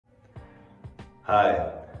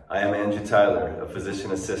Hi, I am Andrew Tyler, a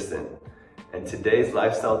physician assistant, and today's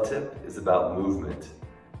lifestyle tip is about movement.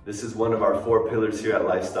 This is one of our 4 pillars here at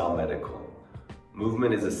Lifestyle Medical.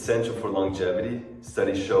 Movement is essential for longevity.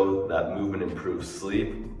 Studies show that movement improves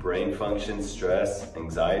sleep, brain function, stress,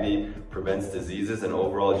 anxiety, prevents diseases, and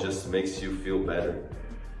overall just makes you feel better.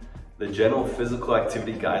 The general physical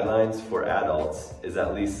activity guidelines for adults is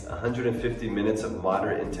at least 150 minutes of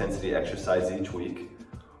moderate intensity exercise each week,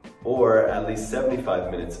 or at least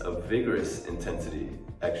 75 minutes of vigorous intensity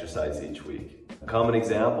exercise each week. Common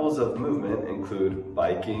examples of movement include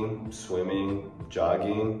biking, swimming,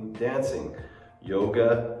 jogging, dancing,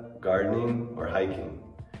 yoga, gardening, or hiking.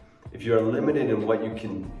 If you are limited in what you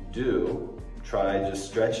can do, try just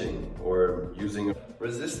stretching or using a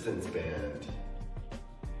resistance band.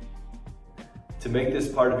 To make this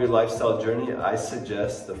part of your lifestyle journey, I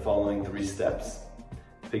suggest the following 3 steps.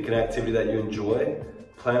 Pick an activity that you enjoy.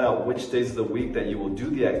 Plan out which days of the week that you will do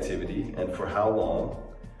the activity and for how long.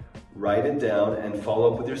 Write it down and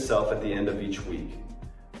follow up with yourself at the end of each week.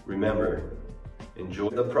 Remember, enjoy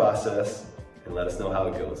the process and let us know how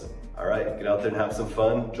it goes. All right, get out there and have some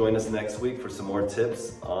fun. Join us next week for some more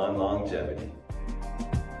tips on longevity.